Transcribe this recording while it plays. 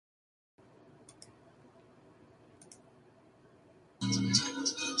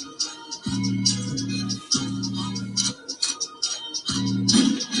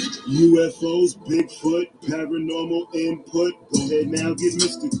UFOs, Bigfoot, paranormal input. Go ahead now, get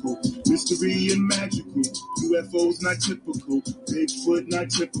mystical. Mystery and magical. UFOs not typical. Bigfoot not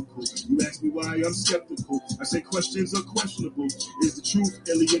typical. You ask me why I'm skeptical. I say questions are questionable. Is the truth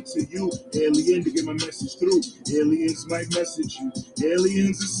alien to you? Alien to get my message through. Aliens might message you.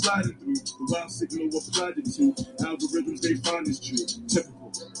 Aliens is sliding through. The wild signal applied it to. Algorithms they find is true.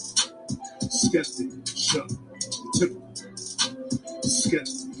 Typical. Skeptic. Show. Typical.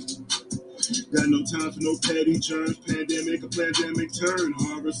 Skeptic. Got no time for no petty germs, pandemic, a pandemic turn.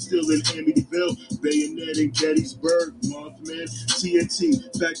 Horror still in Amityville, Bayonet in Gettysburg, Mothman, TNT,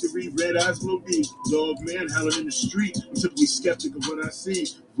 Factory, Red Eyes, Blue Beat, Dog Man howling in the street. I'm typically skeptic of what I see.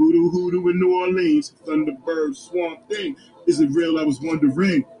 Voodoo Hoodoo in New Orleans, Thunderbird, Swamp Thing. Is it real? I was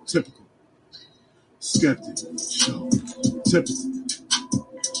wondering. Typical. Skeptic. Show. Typical.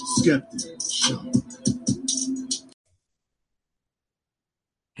 Skeptic. Show.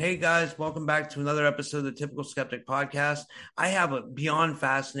 Hey guys, welcome back to another episode of the Typical Skeptic Podcast. I have a beyond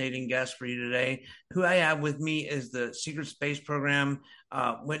fascinating guest for you today. Who I have with me is the Secret Space Program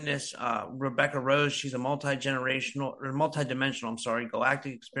witness, Rebecca Rose. She's a multidimensional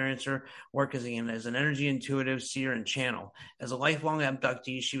galactic experiencer, working as an energy intuitive, seer, and channel. As a lifelong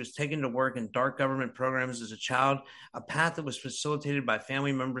abductee, she was taken to work in dark government programs as a child, a path that was facilitated by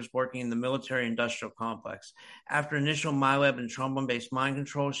family members working in the military-industrial complex. After initial MILAB and trombone-based mind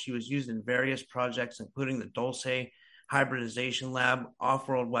control, she was used in various projects, including the Dulce hybridization lab,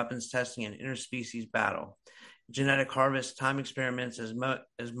 off-world weapons testing, and interspecies battle. Genetic harvest, time experiments as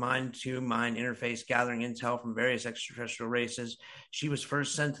mind-to-mind interface, gathering intel from various extraterrestrial races. She was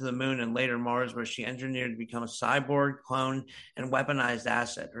first sent to the moon and later Mars, where she engineered to become a cyborg, clone, and weaponized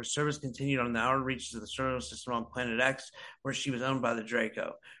asset. Her service continued on the outer reaches of the solar system on Planet X, where she was owned by the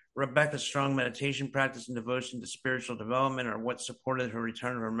Draco. Rebecca's strong meditation practice and devotion to spiritual development are what supported her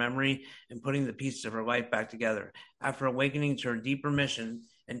return of her memory and putting the pieces of her life back together. After awakening to her deeper mission,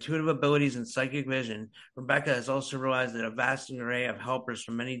 intuitive abilities, and psychic vision, Rebecca has also realized that a vast array of helpers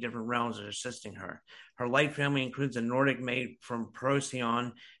from many different realms are assisting her. Her light family includes a Nordic mate from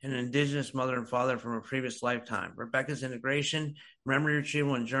Procyon and an indigenous mother and father from a previous lifetime. Rebecca's integration, memory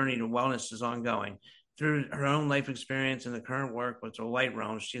retrieval, and journey to wellness is ongoing. Through her own life experience and the current work with the light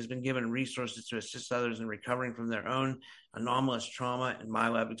realms, she has been given resources to assist others in recovering from their own anomalous trauma and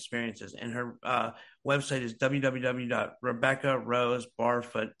MILAB experiences. And her website is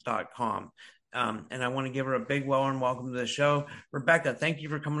www.rebeccarosebarfoot.com. And I want to give her a big warm welcome to the show. Rebecca, thank you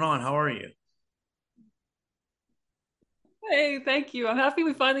for coming on. How are you? Hey, thank you. I'm happy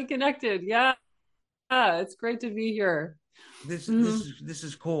we finally connected. Yeah, it's great to be here. This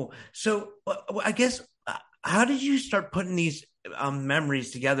is cool. So I guess, how did you start putting these memories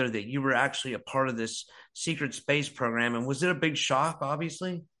together that you were actually a part of this secret space program? And was it a big shock,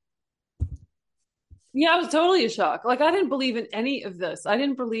 obviously? Yeah, it was totally a shock. Like, I didn't believe in any of this.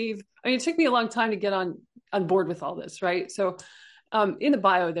 It took me a long time to get on board with all this, right? So in the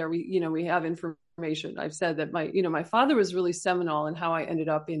bio there, we have information. I've said that my father was really seminal in how I ended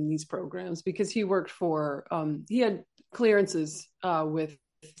up in these programs, because he worked for, he had clearances with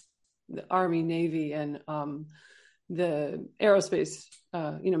the Army, Navy, and the aerospace,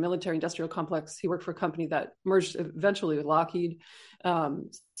 military industrial complex. He worked for a company that merged eventually with Lockheed.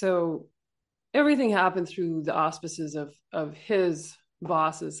 So everything happened through the auspices of his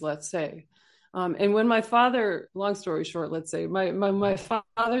bosses, let's say. And when my father, long story short, let's say, my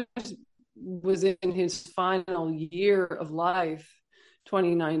father was in his final year of life,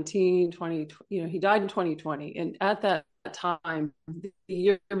 2019, he died in 2020. And at that time, the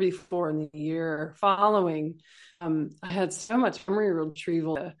year before and the year following, I had so much memory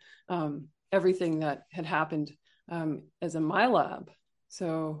retrieval, everything that had happened as a MILAB.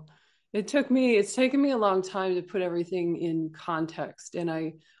 So it's taken me a long time to put everything in context. And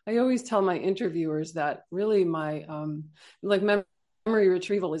I always tell my interviewers that really my memory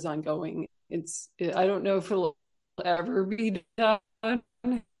retrieval is ongoing. I don't know if it'll ever be done.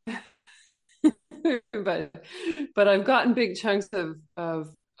 but I've gotten big chunks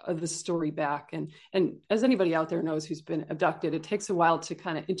of the story back, and as anybody out there knows who's been abducted, it takes a while to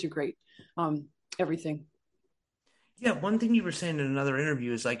kind of integrate everything. Yeah, one thing you were saying in another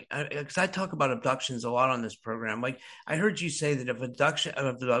interview is because I talk about abductions a lot on this program. Like, I heard you say that if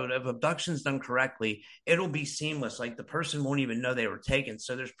abduction's done correctly, it'll be seamless. Like, the person won't even know they were taken.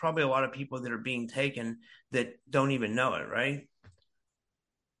 So there's probably a lot of people that are being taken that don't even know it, right?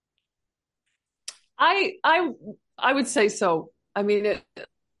 I would say so. I mean,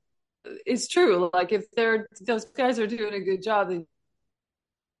 it's true. Like, if those guys are doing a good job, then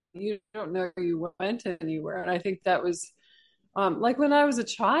you don't know you went anywhere. And I think that was Like when I was a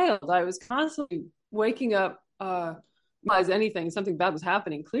child, I was constantly waking up, realize anything, something bad was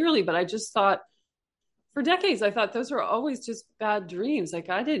happening clearly, but I just thought for decades, I thought those were always just bad dreams. Like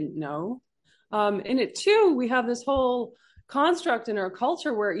I didn't know. And it too, we have this whole construct in our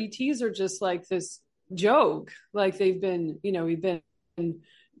culture where ETs are just like this joke. Like they've been, we've been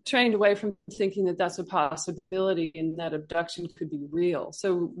trained away from thinking that that's a possibility and that abduction could be real.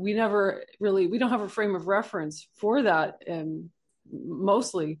 So we don't have a frame of reference for that,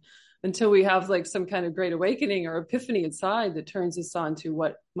 mostly until we have like some kind of great awakening or epiphany inside that turns us on to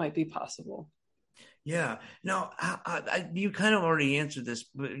what might be possible. Yeah. No, you kind of already answered this,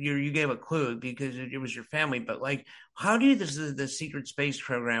 but you gave a clue because it was your family. But like, how do the secret space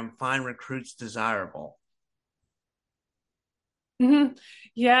program find recruits desirable? Mm-hmm.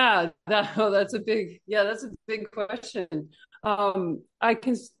 Yeah, that's a big question. I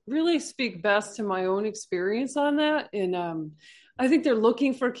can really speak best to my own experience on that. And I think they're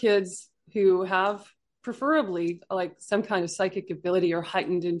looking for kids who have preferably like some kind of psychic ability or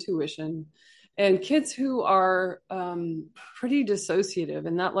heightened intuition, and kids who are pretty dissociative.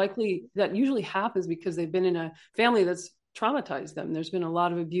 And that usually happens because they've been in a family that's traumatized them. There's been a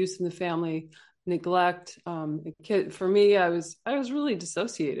lot of abuse in the family, neglect. For me, I was really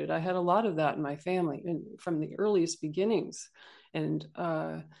dissociated. I had a lot of that in my family and from the earliest beginnings, and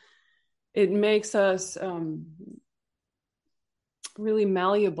it makes us really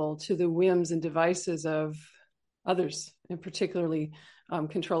malleable to the whims and devices of others, and particularly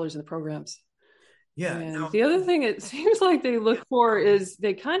controllers in the programs. Yeah. And the other thing it seems like they look for is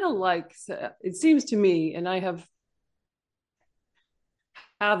they kind of like, it seems to me, and I have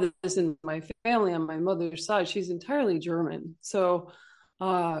this in my family on my mother's side, she's entirely German. So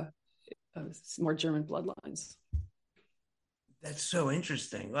more German bloodlines. That's so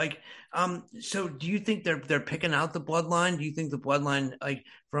interesting. Like, so do you think they're picking out the bloodline? Do you think the bloodline, like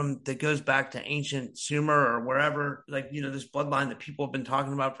that goes back to ancient Sumer or wherever, like, this bloodline that people have been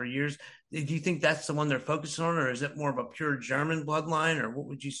talking about for years? Do you think that's the one they're focusing on, or is it more of a pure German bloodline, or what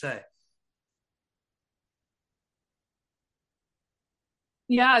would you say?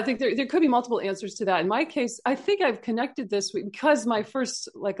 Yeah, I think there could be multiple answers to that. In my case, I think I've connected this because my first,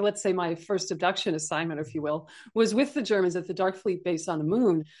 like, let's say my first abduction assignment, if you will, was with the Germans at the Dark Fleet base on the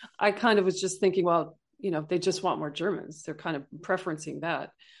moon. I kind of was just thinking, well, they just want more Germans. They're kind of preferencing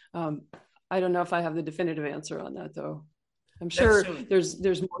that. I don't know if I have the definitive answer on that, though. I'm sure there's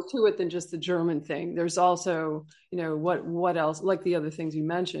more to it than just the German thing. There's also, what else, like the other things you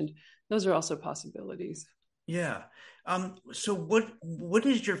mentioned, those are also possibilities. Yeah. So what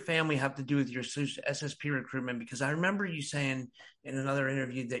does your family have to do with your SSP recruitment? Because I remember you saying in another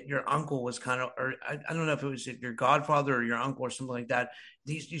interview that your uncle was kind of, or I don't know if it was your godfather or your uncle or something like that.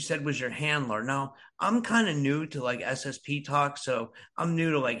 You said was your handler. Now I'm kind of new to like SSP talk, so I'm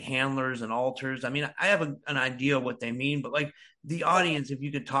new to like handlers and alters. I mean, I have an idea what they mean, but like the audience, if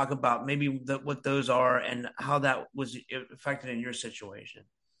you could talk about maybe what those are and how that was affected in your situation.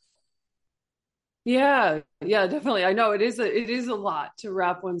 Yeah, definitely. I know it is a lot to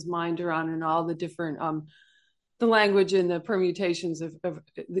wrap one's mind around, and all the different the language and the permutations of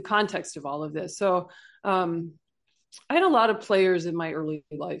the context of all of this. So I had a lot of players in my early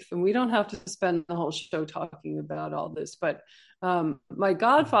life, and we don't have to spend the whole show talking about all this, but my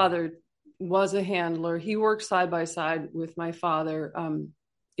godfather was a handler. He worked side by side with my father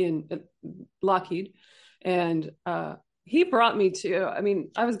in Lockheed, and he brought me to,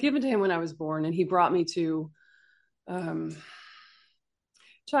 I was given to him when I was born, and he brought me to it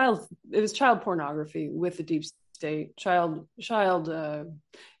was child pornography with the deep state, child, how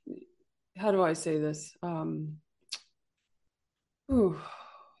do I say this? The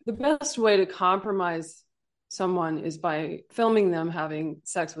best way to compromise someone is by filming them having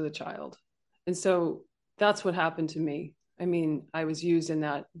sex with a child. And so that's what happened to me. I was used in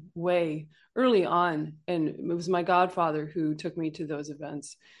that way early on, and it was my godfather who took me to those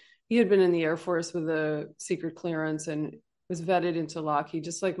events. He had been in the Air Force with a secret clearance and was vetted into Lockheed,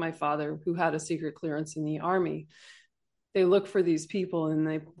 just like my father, who had a secret clearance in the Army. They look for these people,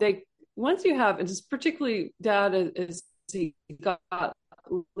 and they once you have, and just particularly Dad, as he got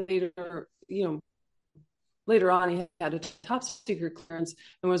later, later on, he had a top secret clearance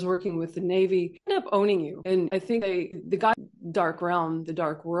and was working with the Navy. End up owning you. And I think the dark realm, the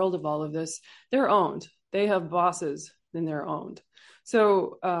dark world of all of this, they're owned. They have bosses and they're owned.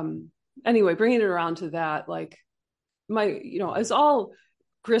 So anyway, bringing it around to that, like it's all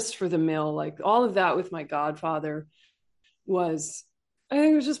grist for the mill. Like all of that with my godfather was, I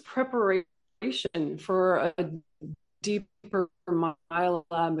think it was just preparation for a deeper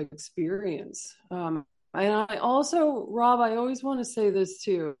MILAB experience. And I also, Rob, I always want to say this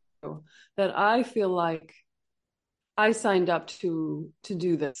too, that I feel like I signed up to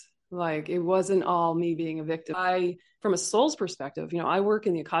do this. Like it wasn't all me being a victim. From a soul's perspective, I work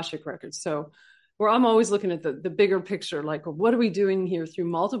in the Akashic records. So where I'm always looking at the bigger picture, like what are we doing here through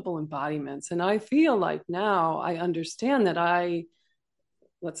multiple embodiments? And I feel like now I understand that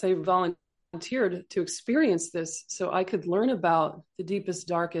let's say, volunteered to experience this so I could learn about the deepest,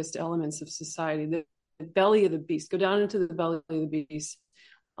 darkest elements of society, the belly of the beast, go down into the belly of the beast,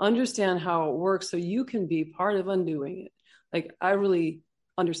 understand how it works so you can be part of undoing it. Like I really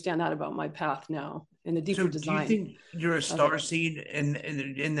understand that about my path now and the deeper design. Do you think you're a star seed in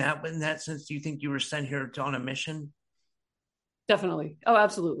that sense? Do you think you were sent here on a mission? Definitely. Oh,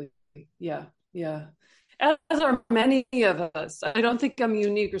 absolutely. Yeah. Yeah. As are many of us. I don't think I'm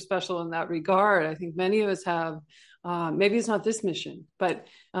unique or special in that regard. I think many of us have, maybe it's not this mission, but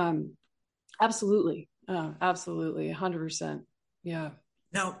absolutely. Absolutely. 100%. Yeah.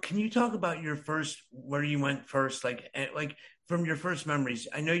 Now, can you talk about where you went first, like from your first memories?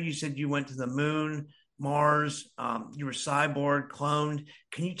 I know you said you went to the moon, Mars, you were cyborg, cloned.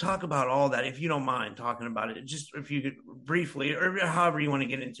 Can you talk about all that, if you don't mind talking about it? Just if you could briefly, or however you want to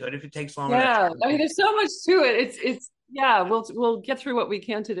get into it, if it takes long. Yeah, I mean, there's so much to it. Yeah, we'll get through what we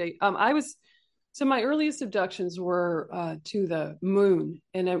can today. So my earliest abductions were to the moon,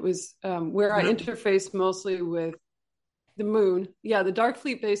 and it was where I interfaced mostly with the moon. Yeah, the Dark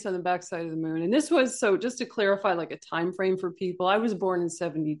Fleet base on the backside of the moon. And this was, so just to clarify, like a time frame for people, I was born in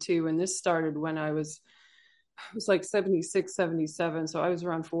 72, and this started when it was like 76, 77. So I was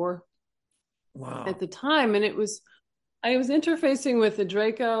around 4 at the time. And I was interfacing with the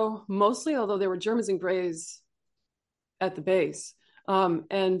Draco mostly, although there were Germans and Greys at the base.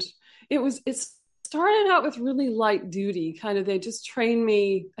 And it started out with really light duty, kind of, they just trained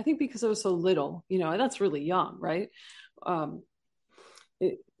me, I think because I was so little, that's really young, right?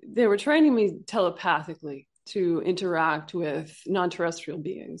 They were training me telepathically to interact with non-terrestrial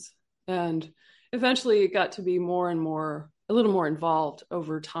beings. And eventually it got to be a little more involved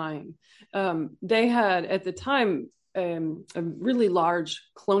over time. They had, at the time, a really large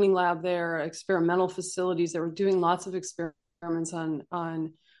cloning lab there, experimental facilities. They were doing lots of experiments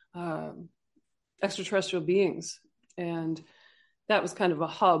on extraterrestrial beings. And that was kind of a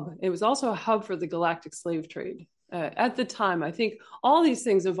hub. It was also a hub for the galactic slave trade. At the time, I think all these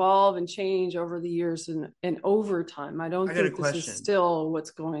things evolve and change over the years and over time. I don't think this is still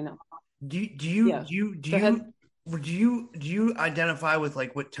what's going on. Do you identify with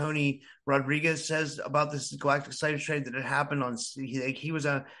like what Tony Rodriguez says about this galactic slave trade, that it happened on, he was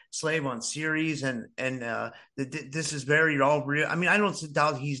a slave on Ceres, and this is very all real? I mean, I don't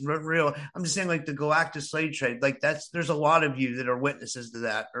doubt he's real. I'm just saying, like, the galactic slave trade, like there's a lot of you that are witnesses to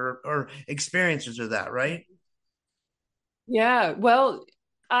that or experiencers of that, right? Yeah, well,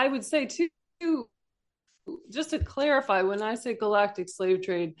 I would say too, just to clarify, when I say galactic slave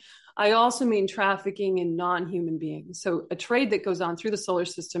trade, I also mean trafficking in non-human beings. So a trade that goes on through the solar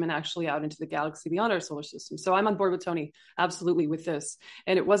system and actually out into the galaxy beyond our solar system. So I'm on board with Tony, absolutely, with this.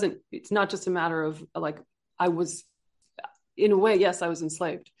 And it's not just a matter of like, I was, in a way, yes, I was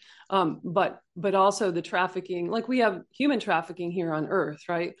enslaved. But also the trafficking, like we have human trafficking here on Earth,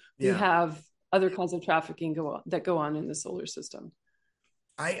 right? Yeah. We have other kinds of trafficking that go on in the solar system.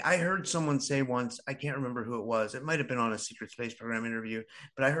 I heard someone say once, I can't remember who it was. It might have been on a secret space program interview,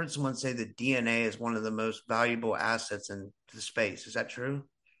 but I heard someone say that DNA is one of the most valuable assets in the space. Is that true?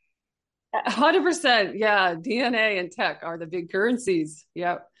 100%. Yeah. DNA and tech are the big currencies.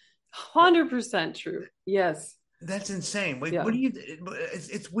 Yep. 100% true. Yes. That's insane. Like, yeah.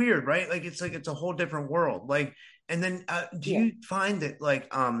 It's weird, right? Like, it's a whole different world. Like, and then do you find that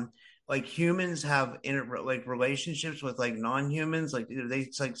like humans have relationships with like non-humans? Like, are they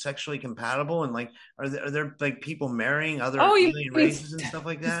like sexually compatible? And like, are there like people marrying other alien races and stuff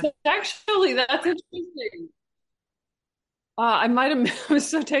like that? Actually, that's interesting. I was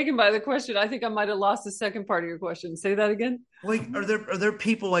so taken by the question. I think I might have lost the second part of your question. Say that again. Like, are there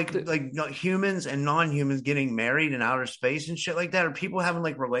people like humans and non-humans getting married in outer space and shit like that? Are people having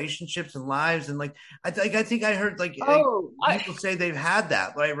like relationships and lives? And like, I think I heard people say they've had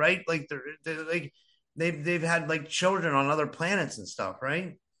that, right? Like they're like they've had like children on other planets and stuff,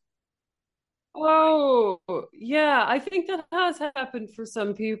 right? Oh, yeah. I think that has happened for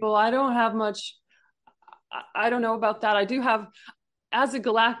some people. I don't have much. I don't know about that. I do have, as a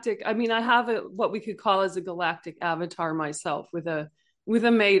galactic, I mean, I have what we could call as a galactic avatar myself with a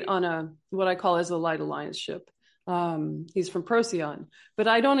mate on what I call as a Light Alliance ship. He's from Procyon, but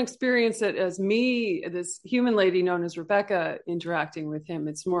I don't experience it as me, this human lady known as Rebecca, interacting with him.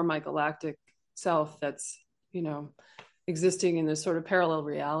 It's more my galactic self that's, existing in this sort of parallel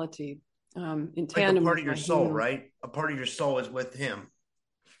reality, in Like a tandem part with of your my soul, human. right? A part of your soul is with him.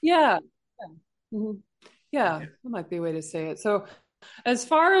 Yeah. Yeah. Mhm. Yeah, that might be a way to say it. So as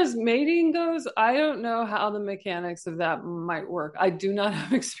far as mating goes, I don't know how the mechanics of that might work. I do not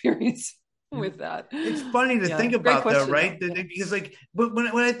have experience with that. It's funny to Yeah, think great about, though, question though. right? Because like, but when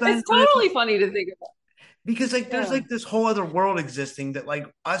I find It's totally funny to think about. because like there's Yeah. like this whole other world existing that like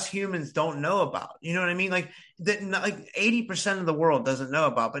us humans don't know about. You know what I mean? Like that, like 80% of the world doesn't know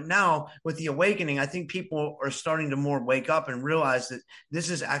about. But now with the awakening, I think people are starting to more wake up and realize that this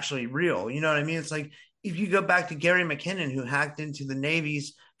is actually real. You know what I mean? It's like if you go back to Gary McKinnon, who hacked into the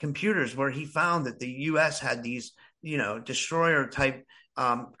Navy's computers, where he found that the U.S. had these, destroyer type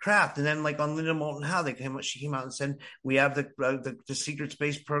craft, and then like on Linda Moulton Howe, she came out and said we have the secret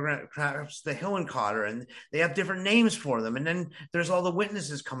space program crafts, the Hillenkotter, and they have different names for them. And then there's all the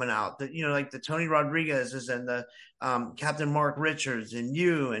witnesses coming out that like the Tony Rodriguez's and the Captain Mark Richards and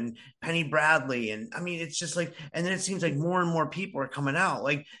you and Penny Bradley, and I mean it's just like, and then it seems like more and more people are coming out.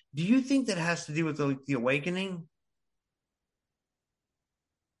 Like, do you think that has to do with the awakening?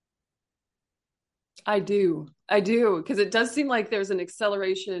 I do. Because it does seem like there's an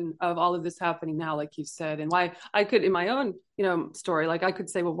acceleration of all of this happening now, like you said. And why I could, in my own, story, like I could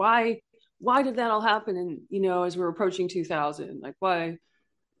say, well, why did that all happen? And, as we're approaching 2000, like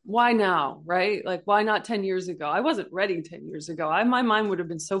why now? Right? Like, why not 10 years ago? I wasn't ready 10 years ago. My mind would have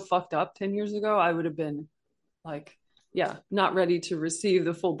been so fucked up 10 years ago. I would have been like, yeah, not ready to receive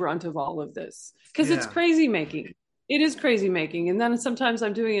the full brunt of all of this because it's crazy making. It is crazy making. And then sometimes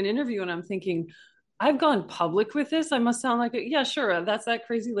I'm doing an interview and I'm thinking, I've gone public with this. I must sound like, yeah, sure. That's that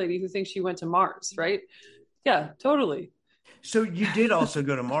crazy lady who thinks she went to Mars, right? Yeah, totally. So you did also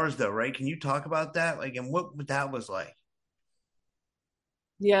go to Mars, though, right? Can you talk about that? Like, and what that was like?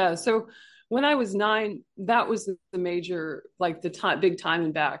 Yeah. So when I was 9, that was the major, like the big time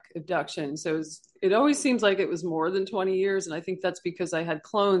and back abduction. So it always seems like it was more than 20 years. And I think that's because I had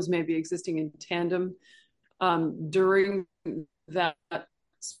clones maybe existing in tandem during that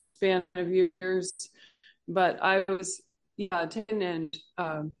span of years. But I was, 10, and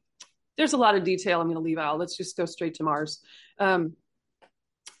there's a lot of detail I'm going to leave out. Let's just go straight to Mars. I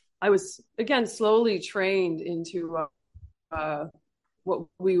was, again, slowly trained into what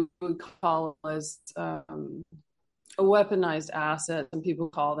we would call as a weaponized asset. Some people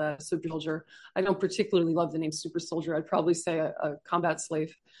call that a super soldier. I don't particularly love the name super soldier. I'd probably say a combat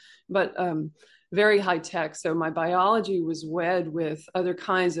slave, but very high tech. So my biology was wed with other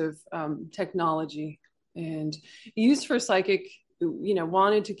kinds of technology and used for psychic,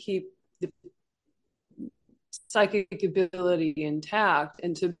 wanted to keep the psychic ability intact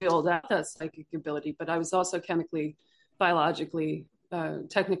and to build out that psychic ability. But I was also chemically, biologically,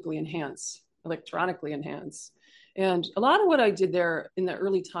 technically enhanced, electronically enhanced. And a lot of what I did there in the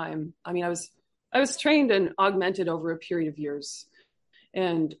early time, I mean, I was trained and augmented over a period of years.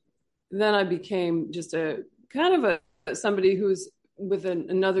 And then I became just a kind of somebody who's with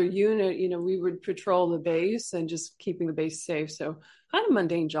another unit. We would patrol the base and just keeping the base safe. So kind of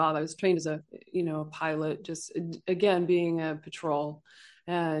mundane job. I was trained as a pilot, just again being a patrol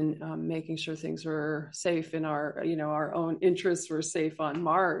and making sure things were safe in our own interests were safe on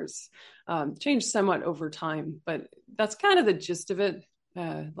Mars. Changed somewhat over time, but that's kind of the gist of it,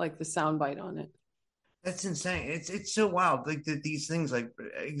 like the soundbite on it. That's insane. It's so wild. Like these things, like,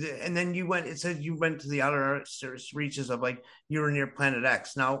 and then it said you went to the outer reaches of like you were near Planet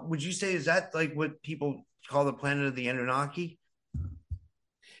X. Now, would you say is that like what people call the planet of the Anunnaki?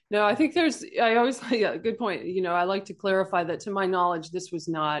 No, I think I always, yeah, good point. I like to clarify that to my knowledge, this was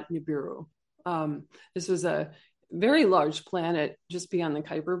not Nibiru. This was a very large planet just beyond the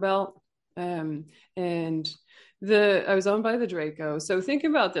Kuiper Belt. And I was owned by the Draco. So think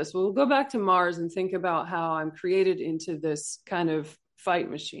about this. We'll go back to Mars and think about how I'm created into this kind of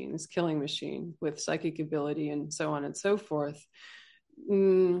fight machine, this killing machine with psychic ability and so on and so forth.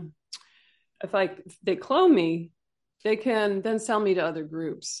 If they clone me, they can then sell me to other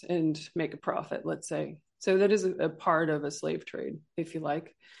groups and make a profit, let's say. So that is a part of a slave trade, if you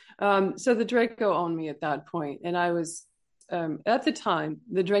like. So the Draco owned me at that point. And I was, at the time,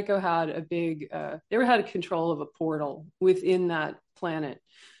 the Draco had they had control of a portal within that planet.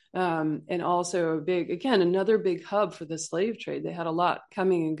 And also another big hub for the slave trade. They had a lot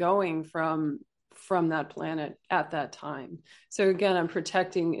coming and going from that planet at that time. So again, I'm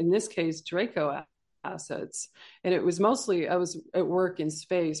protecting, in this case, Draco assets. And it was mostly, I was at work in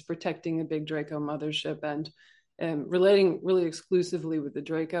space protecting a big Draco mothership and relating really exclusively with the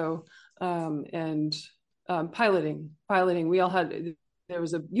Draco and piloting. We all had there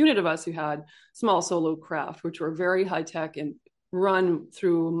was a unit of us who had small solo craft, which were very high tech and run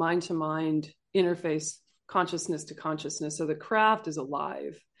through mind to mind interface, consciousness to consciousness. So the craft is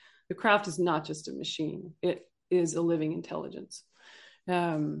alive. The craft is not just a machine. It is a living intelligence.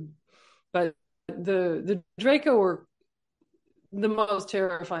 But the Draco were the most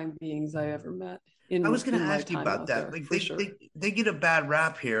terrifying beings I ever met. I was going to ask you about that. Like they get a bad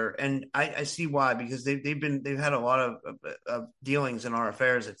rap here, and I see why, because they've had a lot of dealings in our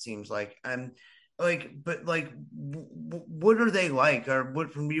affairs, it seems like. And what are they like, or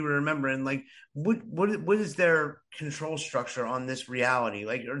what from you remembering, like what is their control structure on this reality?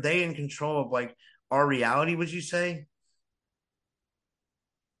 Like, are they in control of like our reality, would you say?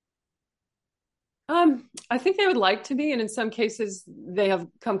 I think they would like to be, and in some cases they have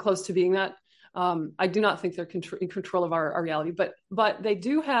come close to being that. I do not think they're in control of our reality, but they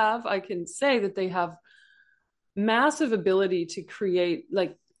do have, I can say that they have massive ability to create,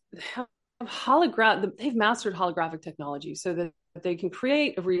 like, they've mastered holographic technology so that they can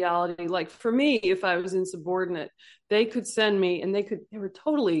create a reality. Like for me, if I was insubordinate, they could send me, and they were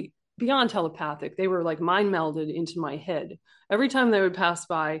totally beyond telepathic. They were like mind melded into my head. Every time they would pass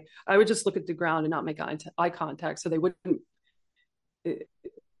by, I would just look at the ground and not make eye contact, so they wouldn't,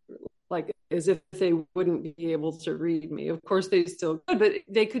 like, as if they wouldn't be able to read me. Of course, they still could, but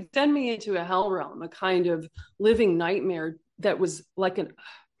they could send me into a hell realm, a kind of living nightmare that was like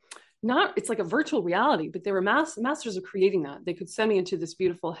it's like a virtual reality, but they were masters of creating that. They could send me into this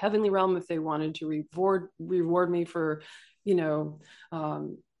beautiful heavenly realm if they wanted to reward me for,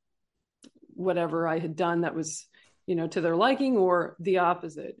 whatever I had done that was, to their liking, or the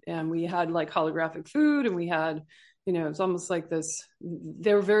opposite. And we had like holographic food, and we had, it's almost like this.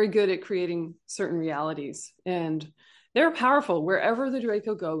 They were very good at creating certain realities, and they're powerful. Wherever the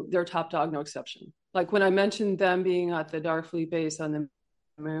Draco go, they're top dog, no exception. Like when I mentioned them being at the Darkfleet base on the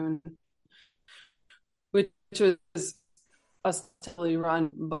moon, which was ostensibly run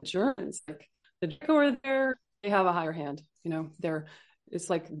by Germans, like the Draco are there, they have a higher hand. It's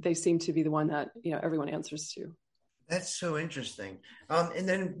like they seem to be the one that everyone answers to. That's so interesting. And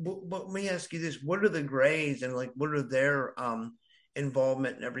then let me ask you this: what are the Greys, and like what are their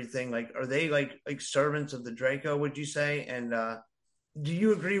involvement and everything? Like, are they like servants of the Draco, would you say? And do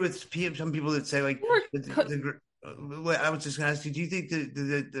you agree with some people that say like I was just going to ask you, do you think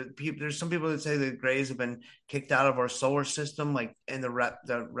the people, there's some people that say the Greys have been kicked out of our solar system, like, and the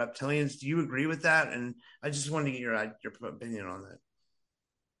reptilians? Do you agree with that? And I just wanted to get your opinion on that.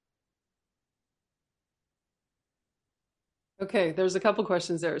 Okay, there's a couple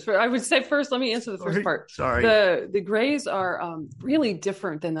questions there. So I would say first, let me answer the first part. Sorry. The Greys are really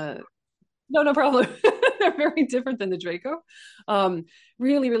different than no problem. They're very different than the Draco.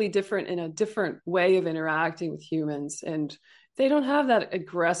 Really, really different, in a different way of interacting with humans. And they don't have that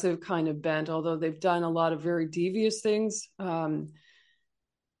aggressive kind of bent, although they've done a lot of very devious things. They're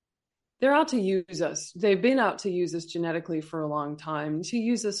out to use us. They've been out to use us genetically for a long time, to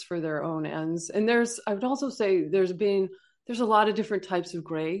use us for their own ends. And I would also say there's a lot of different types of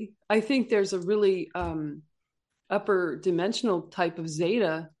Grey. I think there's a really upper dimensional type of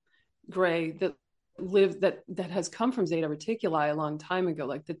Zeta Grey that has come from Zeta Reticuli a long time ago.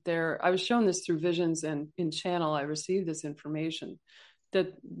 Like that I was shown this through visions, and in channel I received this information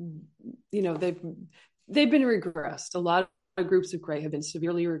that they've been regressed. A lot of groups of Grey have been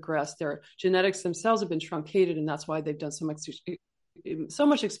severely regressed. Their genetics themselves have been truncated, and that's why they've done so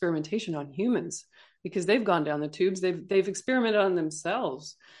much experimentation on humans, because they've gone down the tubes. They've experimented on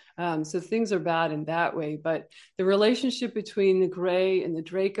themselves. So things are bad in that way. But the relationship between the Grey and the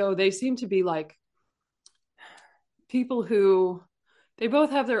Draco, they seem to be like people who, they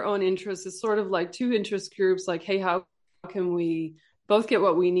both have their own interests. It's sort of like two interest groups, like, hey, how can we both get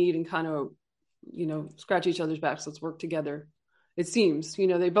what we need and kind of, scratch each other's backs? Let's work together. It seems,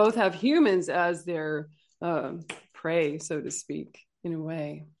 they both have humans as their prey, so to speak, in a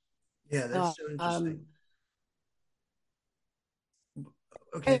way. Yeah, that's so interesting.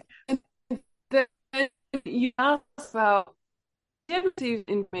 Okay. You asked about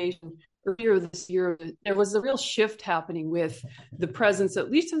information earlier this year. There was a real shift happening with the presence,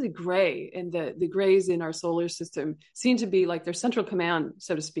 at least of the Grey, and the Greys in our solar system seem to be like their central command,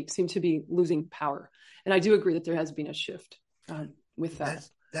 so to speak, seem to be losing power. And I do agree that there has been a shift with that.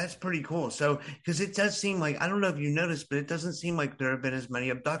 That's pretty cool. So, because it does seem like, I don't know if you noticed, but it doesn't seem like there have been as many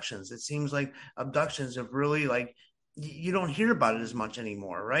abductions. It seems like abductions have really, like, you don't hear about it as much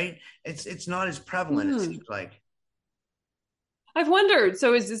anymore, right? It's not as prevalent, it seems like. I've wondered.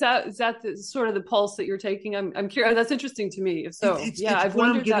 So is that the, sort of the pulse that you're taking? I'm curious. That's interesting to me. If so, I've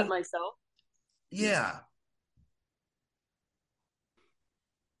wondered that myself. Yeah.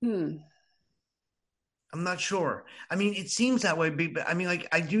 Hmm. I'm not sure. I mean, it seems that way, but I mean, like,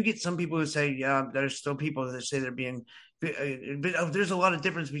 I do get some people who say, yeah, there's still people that say they're being, but there's a lot of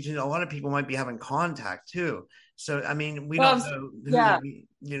difference between a lot of people might be having contact too. So, I mean, we don't Well, know who yeah,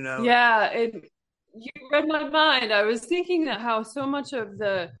 they're. yeah. You read my mind. I was thinking that how so much of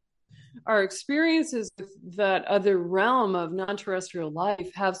our experiences with that other realm of non-terrestrial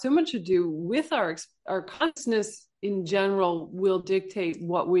life have so much to do with our consciousness in general will dictate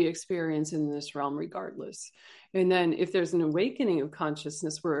what we experience in this realm regardless. And then if there's an awakening of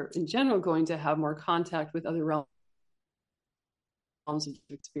consciousness, we're in general going to have more contact with other realms of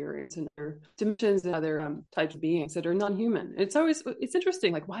experience and other dimensions and other types of beings that are non-human. It's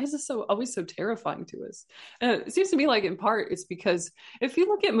interesting, like, why is this always so terrifying to us? And it seems to me like in part it's because if you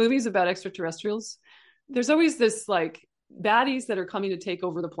look at movies about extraterrestrials, there's always this like baddies that are coming to take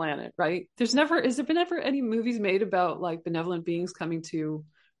over the planet, right? Has there been ever any movies made about like benevolent beings coming to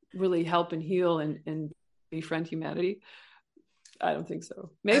really help and heal and befriend humanity? I don't think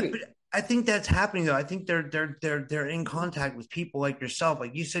so. Maybe. I think that's happening though. I think they're in contact with people like yourself.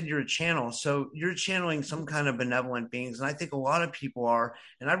 Like you said, you're a channel, so you're channeling some kind of benevolent beings, and I think a lot of people are,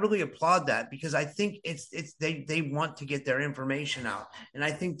 and I really applaud that because I think it's they want to get their information out, and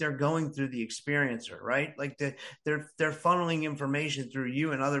I think they're going through the experiencer, right? Like they're funneling information through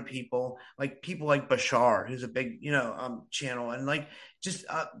you and other people, like people like Bashar, who's a big channel, and like just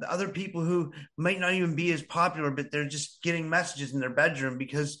other people who might not even be as popular, but they're just getting messages in their bedroom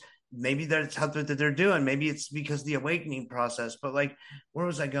because maybe that's something that they're doing. Maybe it's because of the awakening process. But like, where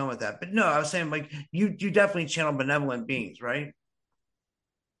was I going with that? But no, I was saying like you definitely channel benevolent beings, right?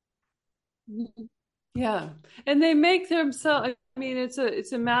 Yeah, and they make themselves. I mean, it's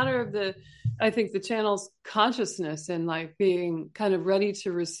a matter of I think the channel's consciousness and like being kind of ready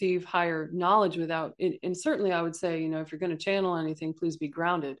to receive higher knowledge without. And certainly, I would say, if you're going to channel anything, please be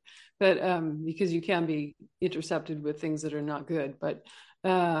grounded, but because you can be intercepted with things that are not good. But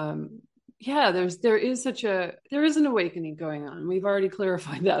yeah, there is an awakening going on. We've already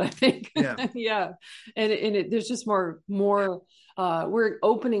clarified that, I think. Yeah. Yeah, and there's just more. We're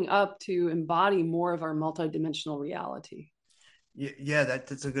opening up to embody more of our multidimensional reality. Yeah,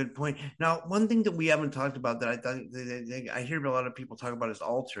 that's a good point. Now, one thing that we haven't talked about that I thought I hear a lot of people talk about is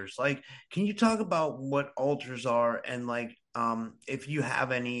altars. Like, can you talk about what altars are and like if you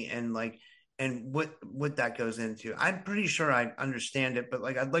have any and like and what that goes into? I'm pretty sure I understand it, but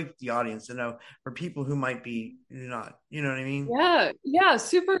like I'd like the audience to know for people who might be not, you know what I mean? Yeah,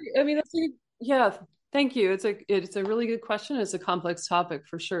 super. I mean, yeah. Thank you. It's a really good question. It's a complex topic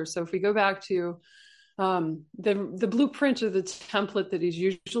for sure. So if we go back to the blueprint of the template that is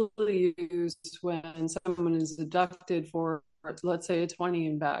usually used when someone is abducted for, let's say, a 20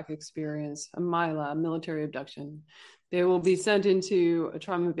 and back experience, a MILA, military abduction, they will be sent into a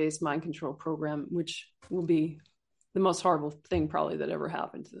trauma-based mind control program, which will be the most horrible thing probably that ever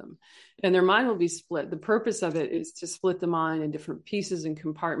happened to them. And their mind will be split. The purpose of it is to split the mind in different pieces and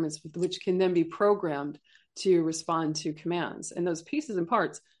compartments, which can then be programmed to respond to commands. And those pieces and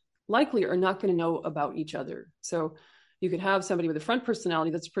parts likely are not going to know about each other. So you could have somebody with a front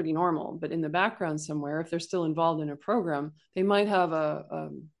personality that's pretty normal, but in the background somewhere, if they're still involved in a program, they might have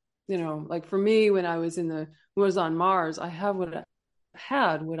like for me, when I was on Mars, I have what I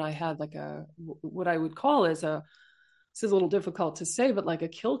had like what I would call as this is a little difficult to say, but like a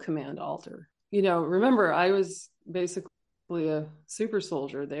kill command altar. Remember, I was basically a super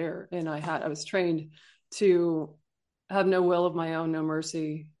soldier there, and I was trained to have no will of my own, no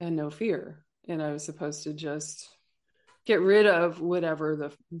mercy, and no fear. And I was supposed to just get rid of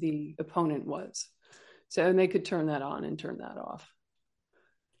whatever the opponent was. So, and they could turn that on and turn that off.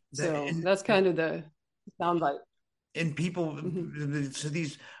 So that's kind of the soundbite. And people, so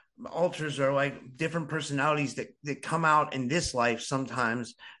these altars are like different personalities that come out in this life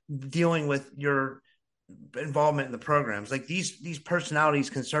sometimes dealing with your involvement in the programs. Like these personalities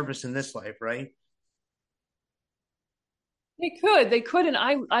can surface in this life, right? They could. And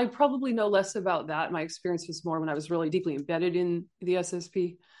I probably know less about that. My experience was more when I was really deeply embedded in the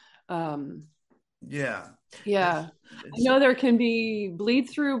SSP. Yeah. I know there can be bleed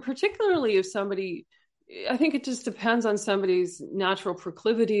through, particularly if I think it just depends on somebody's natural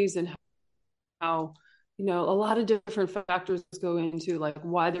proclivities and how, a lot of different factors go into like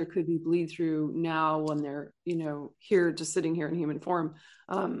why there could be bleed through now when they're, here, just sitting here in human form.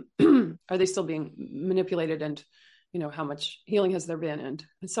 Are they still being manipulated, and how much healing has there been, and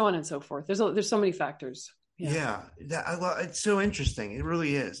so on and so forth. There's so many factors. Yeah, it's so interesting. It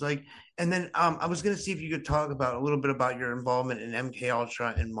really is. Like, and then I was going to see if you could talk about a little bit about your involvement in MK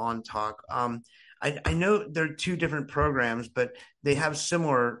Ultra and Montauk. I know they're two different programs, but they have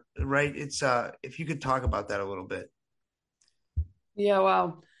similar, right? It's if you could talk about that a little bit. Yeah,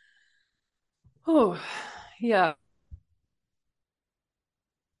 wow. Oh, yeah.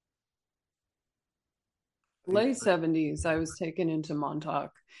 Late 70s, I was taken into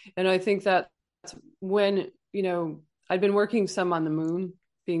Montauk. And I think that's when, I'd been working some on the moon,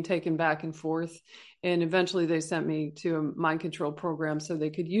 being taken back and forth. And eventually they sent me to a mind control program so they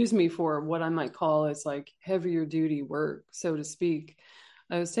could use me for what I might call as like heavier duty work, so to speak.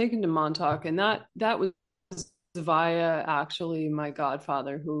 I was taken to Montauk, and that was via actually my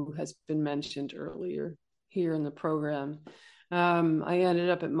godfather, who has been mentioned earlier here in the program. I ended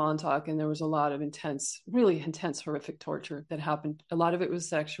up at Montauk, and there was a lot of really intense, horrific torture that happened. A lot of it was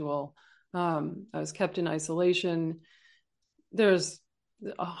sexual. I was kept in isolation. There's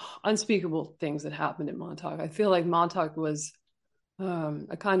unspeakable things that happened at Montauk. I feel like Montauk was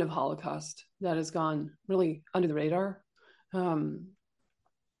a kind of Holocaust that has gone really under the radar.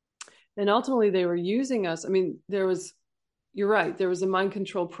 And ultimately they were using us. I mean, you're right, there was a mind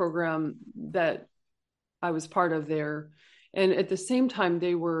control program that I was part of there. And at the same time,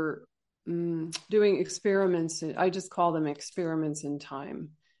 they were doing experiments. I just call them experiments in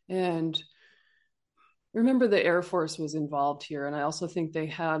time. And remember, the Air Force was involved here. And I also think they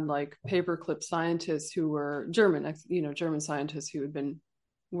had like paperclip scientists who were German scientists who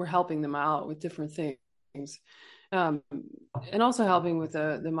were helping them out with different things. And also helping with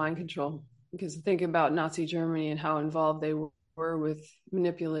the mind control, because think about Nazi Germany and how involved they were with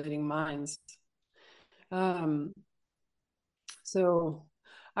manipulating minds. So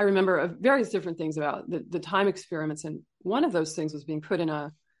I remember various different things about the time experiments. And one of those things was being put in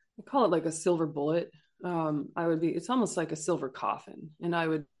I call it like a silver bullet. It's almost like a silver coffin. And I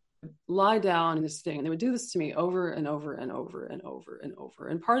would lie down in this thing, and they would do this to me over and over and over and over and over.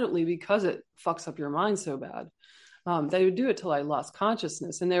 And partly because it fucks up your mind so bad. They would do it till I lost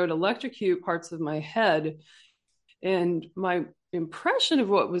consciousness, and they would electrocute parts of my head. And my impression of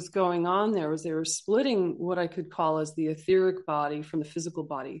what was going on there was they were splitting what I could call as the etheric body from the physical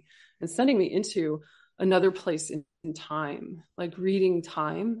body and sending me into another place in time, like reading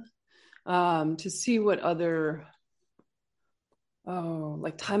time, to see what other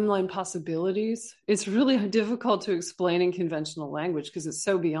like timeline possibilities. It's really difficult to explain in conventional language because it's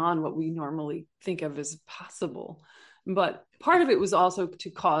so beyond what we normally think of as possible. But part of it was also to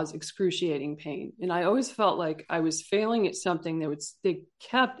cause excruciating pain. And I always felt like I was failing at something. They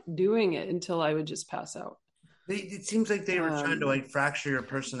kept doing it until I would just pass out. It seems like they were trying to like fracture your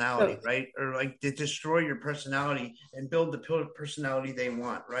personality, right? Or like to destroy your personality and build the personality they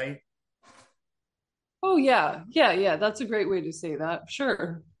want, right? Oh yeah. That's a great way to say that.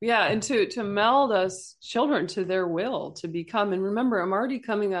 Sure. Yeah. And to meld us children to their will to become, and remember, I'm already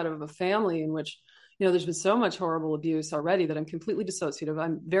coming out of a family in which, there's been so much horrible abuse already that I'm completely dissociative.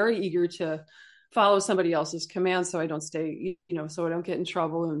 I'm very eager to follow somebody else's commands so I don't stay, so I don't get in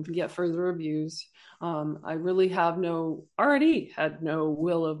trouble and get further abuse. I really already had no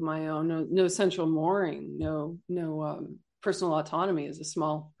will of my own, no central mooring, no personal autonomy as a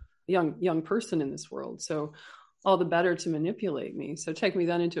small young person in this world. So all the better to manipulate me. So take me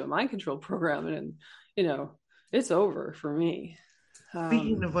then into a mind control program, and it's over for me.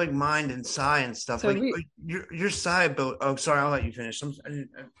 Speaking of like mind and psi and stuff, so like your psi ability. Oh, sorry, I'll let you finish. I'm sorry.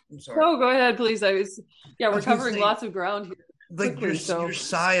 No, go ahead, please. We're covering lots of ground here. Like your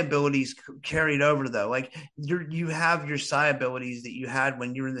psi abilities carried over though. Like you have your psi abilities that you had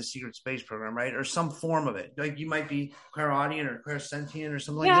when you were in the secret space program, right? Or some form of it. Like you might be clairaudient or clairsentient or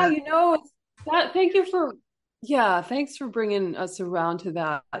something like that. Thank you for. Yeah, thanks for bringing us around to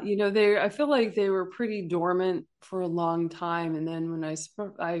that. I feel like they were pretty dormant for a long time, and then when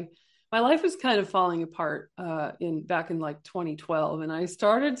my life was kind of falling apart back in like 2012, and I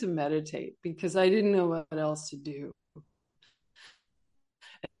started to meditate because I didn't know what else to do,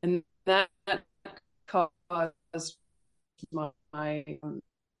 and that caused my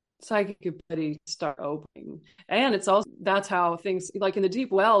psychic ability to start opening. And that's how things, like in the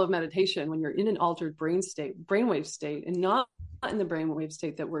deep well of meditation, when you're in an altered brainwave state, and not in the brainwave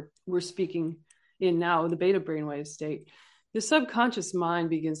state that we're speaking in now, the beta brainwave state, the subconscious mind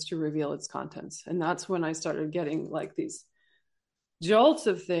begins to reveal its contents. And that's when I started getting like these jolts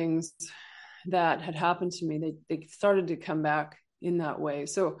of things that had happened to me. They started to come back in that way.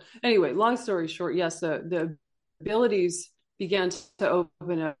 So anyway, long story short, yes, the abilities began to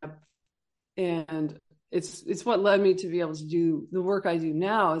open up, and it's what led me to be able to do the work I do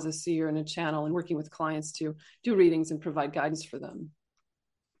now as a seer and a channel, and working with clients to do readings and provide guidance for them.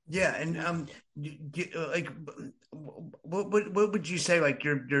 Yeah, and like, what would you say, like,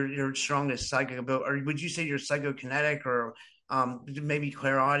 your strongest psychic ability, or would you say you're psychokinetic, or maybe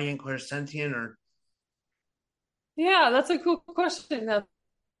clairaudient, clairsentient, or? Yeah, that's a cool question.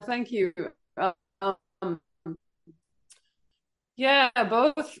 Thank you. Um, yeah,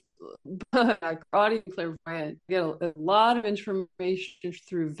 both. Audio clairvoyant, get a lot of information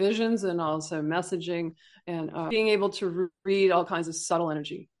through visions and also messaging, and being able to read all kinds of subtle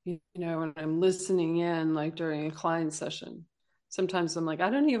energy. When I'm listening in, like during a client session, sometimes I'm like, I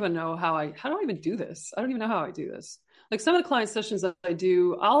don't even know how do I even do this? I don't even know how I do this. Like some of the client sessions that I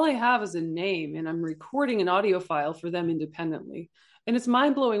do, all I have is a name, and I'm recording an audio file for them independently. And it's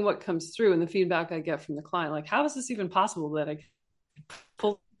mind blowing what comes through and the feedback I get from the client. Like, how is this even possible that I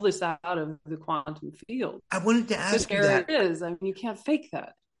pull this out of the quantum field? I wanted to ask you there that. it is. I mean, you can't fake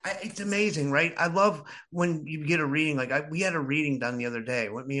that. It's amazing, right? I love when you get a reading. Like we had a reading done the other day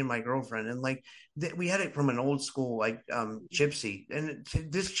with me and my girlfriend, and like we had it from an old school like gypsy, and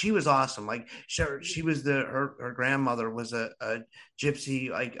she was awesome. Like she was her grandmother was a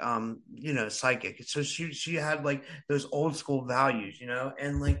gypsy, like psychic. So she had like those old school values,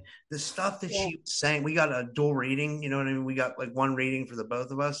 and like the stuff that she was saying. We got a dual reading, you know what I mean? We got like one reading for the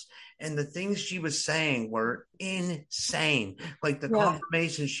both of us, and the things she was saying were insane. Like the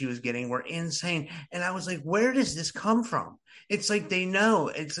confirmations she was getting were insane, and I was like, where does this come from? It's like they know.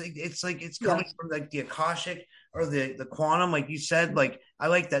 It's like coming from like the Akashic or the quantum, like you said. Like I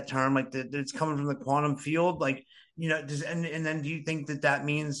like that term, like it's coming from the quantum field. Like and then do you think that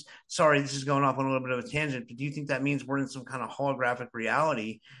means? Sorry, this is going off on a little bit of a tangent, but do you think that means we're in some kind of holographic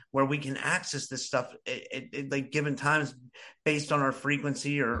reality where we can access this stuff at like given times based on our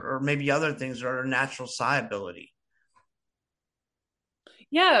frequency or maybe other things, or our natural psi ability?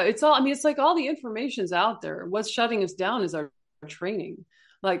 Yeah, it's all, I mean, it's like all the information's out there. What's shutting us down is our training.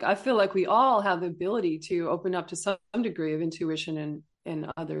 Like, I feel like we all have the ability to open up to some degree of intuition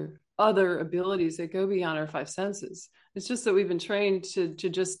and other abilities that go beyond our five senses. It's just that we've been trained to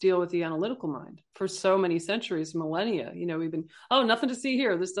just deal with the analytical mind for so many centuries, millennia. We've been, oh, nothing to see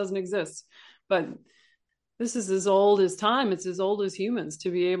here. This doesn't exist. But this is as old as time. It's as old as humans, to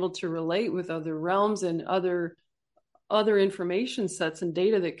be able to relate with other realms and other information sets and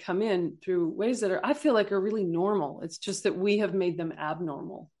data that come in through ways that I feel like are really normal. It's just that we have made them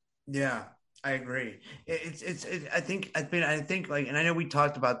abnormal. Yeah, I agree. I think like, and I know we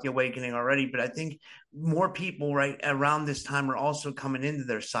talked about the awakening already, but I think more people right around this time are also coming into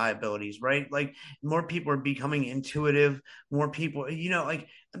their psi abilities, right? Like more people are becoming intuitive, more people, like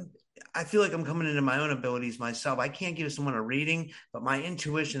I feel like I'm coming into my own abilities myself. I can't give someone a reading, but my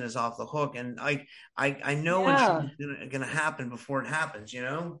intuition is off the hook, and I know when it's going to happen before it happens.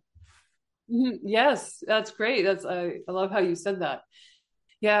 Yes, that's great. I love how you said that.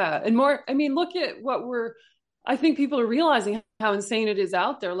 Yeah, and more. I mean, look at I think people are realizing how insane it is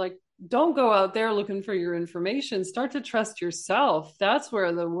out there. Like, don't go out there looking for your information. Start to trust yourself. That's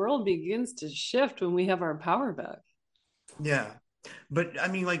where the world begins to shift when we have our power back. Yeah. But I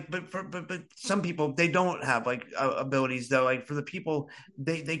mean, like, but some people, they don't have like abilities though. Like for the people,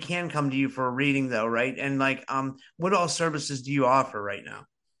 they can come to you for a reading though, right? And like, what all services do you offer right now?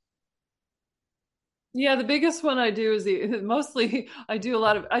 Yeah, the biggest one I do is mostly I do a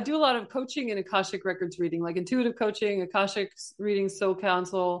lot of coaching and Akashic records reading, like intuitive coaching, Akashic reading, soul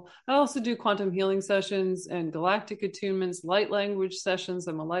counsel. I also do quantum healing sessions and galactic attunements, light language sessions.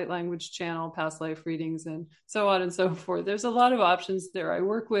 I'm a light language channel, past life readings, and so on and so forth. There's a lot of options there. I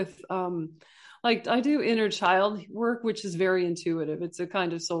work with like I do inner child work, which is very intuitive. It's a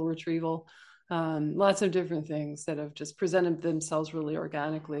kind of soul retrieval. Lots of different things that have just presented themselves really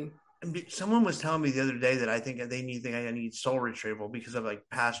organically. Someone was telling me the other day that I think I need soul retrieval because of like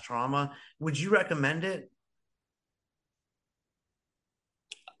past trauma. Would you recommend it?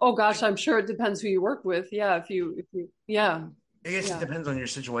 Oh gosh, I'm sure it depends who you work with. Yeah, if you yeah. I guess it depends on your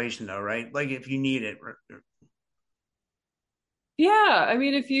situation though, right? Like if you need it. Yeah, I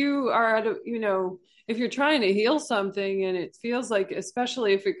mean, if you are at if you're trying to heal something and it feels like,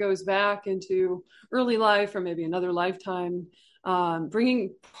 especially if it goes back into early life or maybe another lifetime,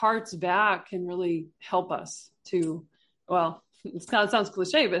 bringing parts back can really help us to, well, it sounds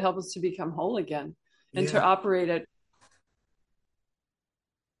cliche, but help us to become whole again and to operate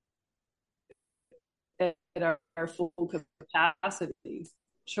at our full capacity.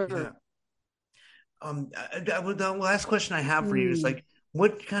 Sure. Yeah. The last question I have for you is like,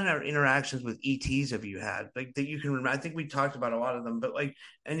 what kind of interactions with ETs have you had, like that you can remember? I think we talked about a lot of them, but like,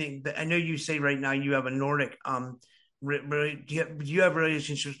 I know you say right now you have a Nordic. Do you have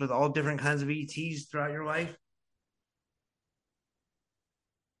relationships with all different kinds of ETs throughout your life?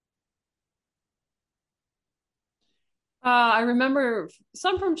 I remember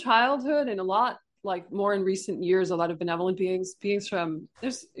some from childhood and a lot like more in recent years, a lot of benevolent beings from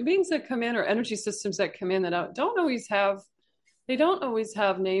there's beings that come in or energy systems that come in that don't always have they don't always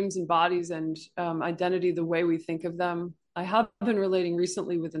have names and bodies and identity the way we think of them. I have been relating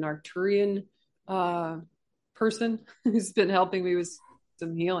recently with an Arcturian person who's been helping me with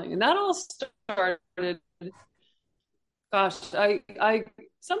some healing, and that all started. Gosh, I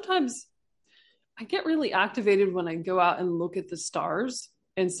sometimes I get really activated when I go out and look at the stars.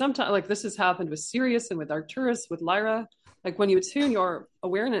 And sometimes, like this has happened with Sirius and with Arcturus, with Lyra. Like when you attune your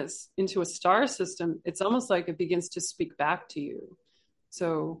awareness into a star system, it's almost like it begins to speak back to you.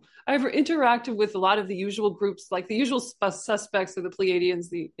 So I've interacted with a lot of the usual groups, like the usual suspects of the Pleiadians,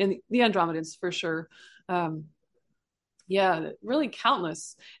 the Andromedans for sure. Yeah, really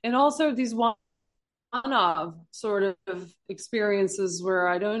countless. And also these one-off sort of experiences where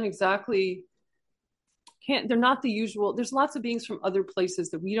I don't exactly they're not the usual. There's lots of beings from other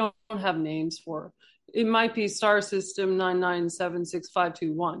places that we don't have names for. It might be star system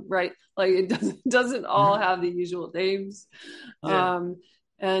 9976521, right? Like it doesn't all have the usual names. Yeah.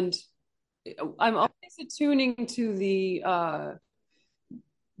 And I'm always attuning to the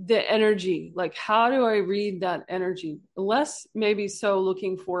energy. Like how do I read that energy? Less maybe so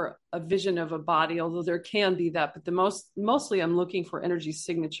looking for a vision of a body, although there can be that, but mostly I'm looking for energy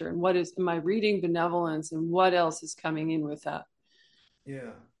signature and am I reading benevolence and what else is coming in with that.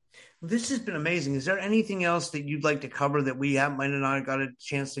 Yeah. Well, this has been amazing. Is there anything else that you'd like to cover that we might have not got a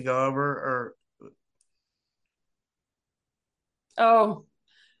chance to go over? Or oh,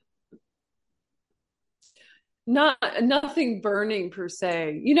 nothing burning per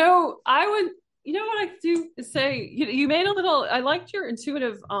se. I would, what I do is say, you made a little, I liked your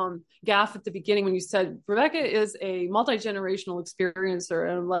intuitive gaffe at the beginning when you said Rebecca is a multi-generational experiencer.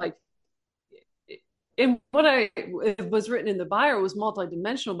 And I'm like, and what it was written in the bio was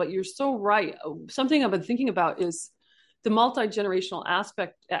multi-dimensional, but you're so right. Something I've been thinking about is the multi-generational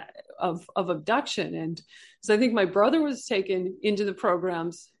aspect of abduction. And so I think my brother was taken into the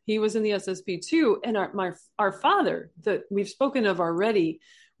programs. He was in the SSP too. And our father that we've spoken of already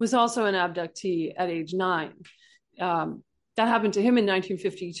was also an abductee at age 9. That happened to him in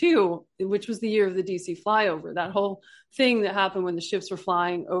 1952, which was the year of the DC flyover, that whole thing that happened when the ships were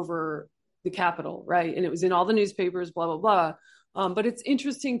flying over the Capitol, right? And it was in all the newspapers, blah, blah, blah. But it's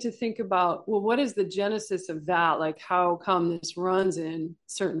interesting to think about, well, what is the genesis of that? Like, how come this runs in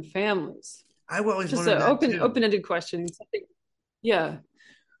certain families? I always just an open-ended question. Yeah.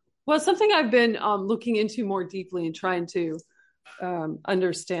 Well, something I've been looking into more deeply and trying to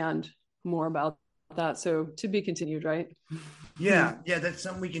understand more about that. So to be continued, right? Yeah, that's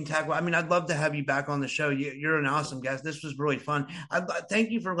something we can tackle. I mean, I'd love to have you back on the show. You're an awesome guest. This was really fun.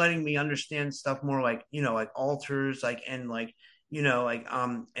 Thank you for letting me understand stuff more, like like altars, like and like like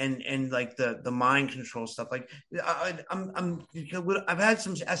and like the mind control stuff. Like I've had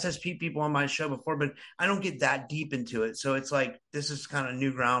some SSP people on my show before, but I don't get that deep into it. So it's like this is kind of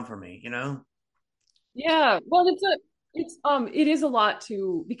new ground for me, Yeah, well, it is a lot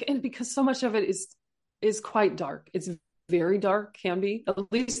because so much of it is quite dark. It's very dark, can be,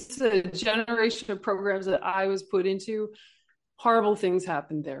 at least the generation of programs that I was put into. Horrible things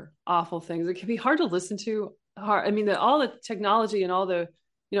happened there, awful things. It can be hard to listen to. I mean, all the technology and all the,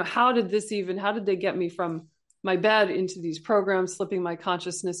 how did they get me from my bed into these programs, slipping my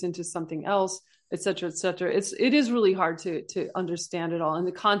consciousness into something else, et cetera, et cetera. It is really hard to understand it all in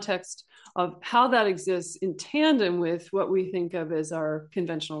the context of how that exists in tandem with what we think of as our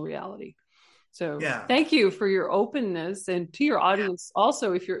conventional reality. So Thank you for your openness, and to your audience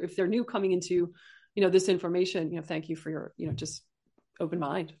also, if they're new coming into, this information, thank you for your, just open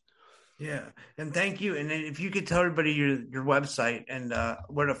mind. Yeah. And thank you. And if you could tell everybody your website and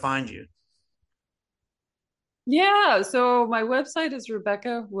where to find you. Yeah. So my website is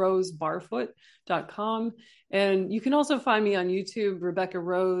RebeccaRoseBarfoot.com. And you can also find me on YouTube, Rebecca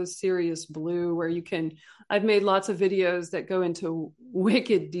Rose, Sirius Blue, where I've made lots of videos that go into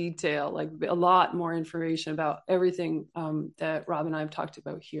wicked detail, like a lot more information about everything that Rob and I have talked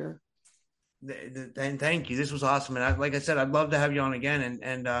about here. And thank you. This was awesome. And like I said, I'd love to have you on again.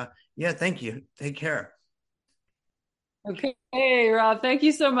 And yeah, thank you. Take care. Okay. Hey, Rob, thank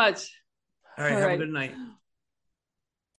you so much. All right. Have a good night.